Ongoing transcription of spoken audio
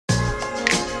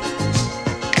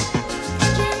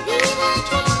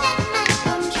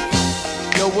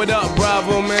what up,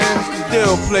 Bravo, man?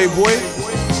 Deal, Playboy.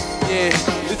 Yeah,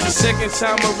 it's the second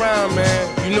time around, man.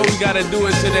 You know we gotta do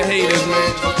it to the haters, man.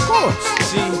 Of course.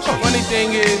 See, funny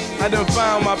thing is, I done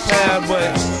found my path, but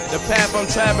the path I'm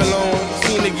traveling on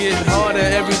seem to get harder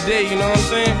every day, you know what I'm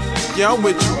saying? Yeah, I'm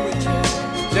with you.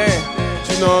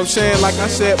 Damn. You know what I'm saying? Like I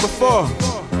said before,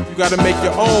 you gotta make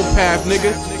your own path,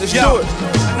 nigga. Let's do it.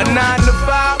 A 9 to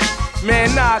 5?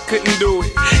 Man, nah, I couldn't do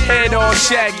it. Head on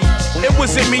shaggy. It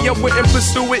wasn't me, I wouldn't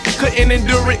pursue it. Couldn't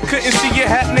endure it, couldn't see it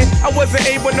happening. I wasn't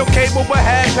able, no cable, but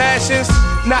had passions.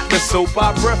 Not the soap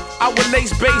opera. I would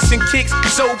lace bass and kicks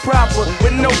so proper.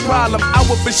 With no problem, I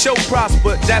would for sure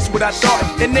prosper. That's what I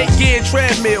thought. An 8-gear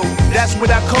treadmill, that's what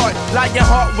I caught. Lying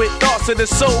heart with thoughts of the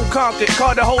soul conquered.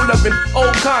 Caught a hold of an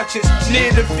old conscience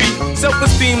near the feet.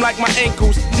 Self-esteem like my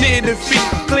ankles near the feet.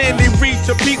 Clearly reach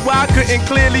a peak where I couldn't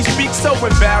clearly speak. So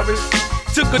embarrassed.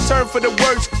 Took a turn for the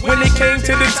worst. When it came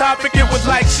to the topic, it was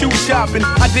like shoe shopping.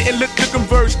 I didn't look to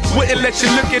converse, wouldn't let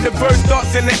you look at the verse.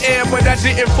 Thoughts in the air, but I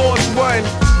didn't force one.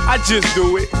 I just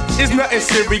do it. It's nothing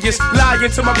serious.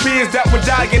 Lying to my peers that would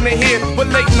die in the hear.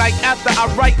 But late night after I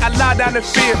write, I lie down in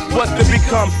fear. What's to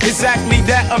become? Exactly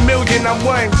that, a million I'm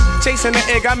one. Chasing the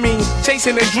egg, I mean,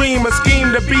 chasing a dream, a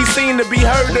scheme to be seen, to be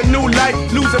heard, a new life.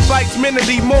 Losing fights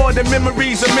mentally, more than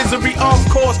memories of misery. Off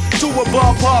course, to a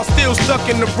bar par, still stuck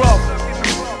in the rough.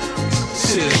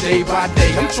 Shit is day by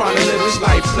day, I'm trying to live this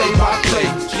life play by play.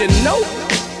 You know?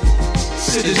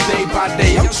 Shit is day by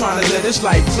day, I'm trying to live this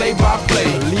life play by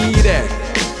play. Believe that.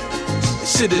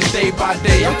 Shit is day by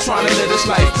day, I'm trying to live this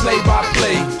life play by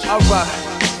play. Alright.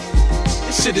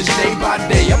 Shit is day by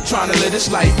day, I'm trying to live this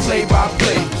life play by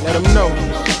play. Let them know.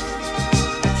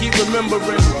 Keep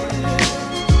remembering.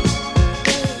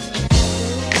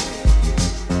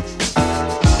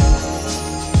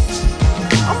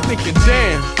 I'm thinking,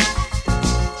 damn.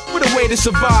 What a way to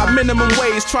survive, minimum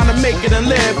wage, trying to make it and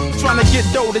live. Trying to get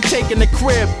dough to take in the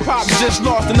crib. Pops just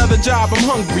lost another job, I'm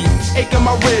hungry, aching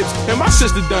my ribs. And my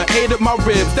sister done ate up my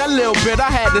ribs. That little bit I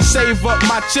had to save up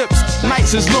my chips.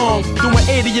 Nights is long, doing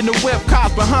 80 in the whip,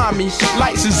 cops behind me.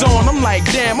 Lights is on, I'm like,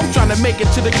 damn, I'm trying to make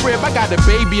it to the crib. I got a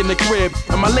baby in the crib,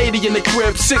 and my lady in the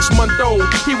crib, 6-month-old.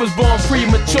 He was born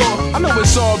premature. I know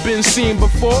it's all been seen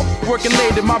before. Working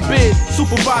late in my bed,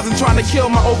 supervising, trying to kill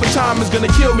my overtime is gonna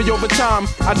kill me over time.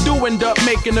 I do end up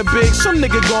making it big. Some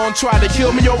nigga gon' try to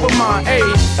kill me over mine.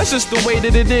 Ayy, that's just the way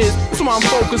that it is. That's why I'm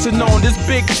focusing on this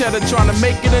big cheddar, trying to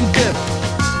make it and dip.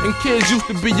 And kids used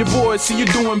to be your boys, see you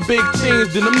doing big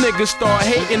things, then them niggas start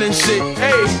hating and shit.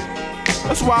 Ayy,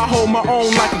 that's why I hold my own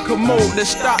like a commode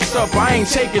that's stocked up. I ain't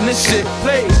taking this shit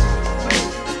play.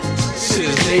 Shit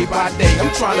is day by day,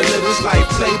 I'm trying to live this life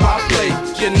play by play.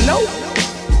 You know?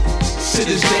 Shit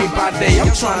is day by day,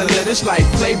 I'm trying to live this life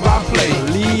play by play.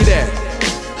 Believe that.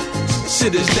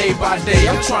 Shit is day by day,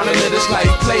 I'm trying to live this life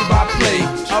play by play.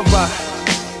 Alright.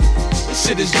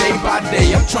 Shit is day by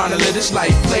day, I'm trying to live this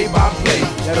life play by play.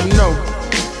 Let them know.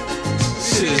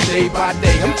 Shit is day by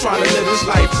day, I'm trying to live this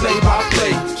life play by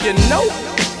play. You know?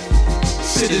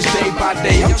 Shit is day by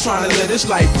day, I'm trying to live this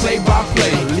life play by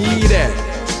play. Believe that.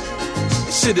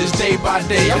 Shit is day by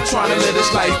day, I'm trying to live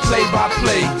this life play by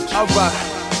play. Alright.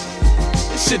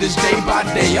 Shit is day by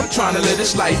day, I'm trying to live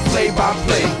this life play by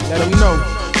play. Let them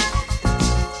know.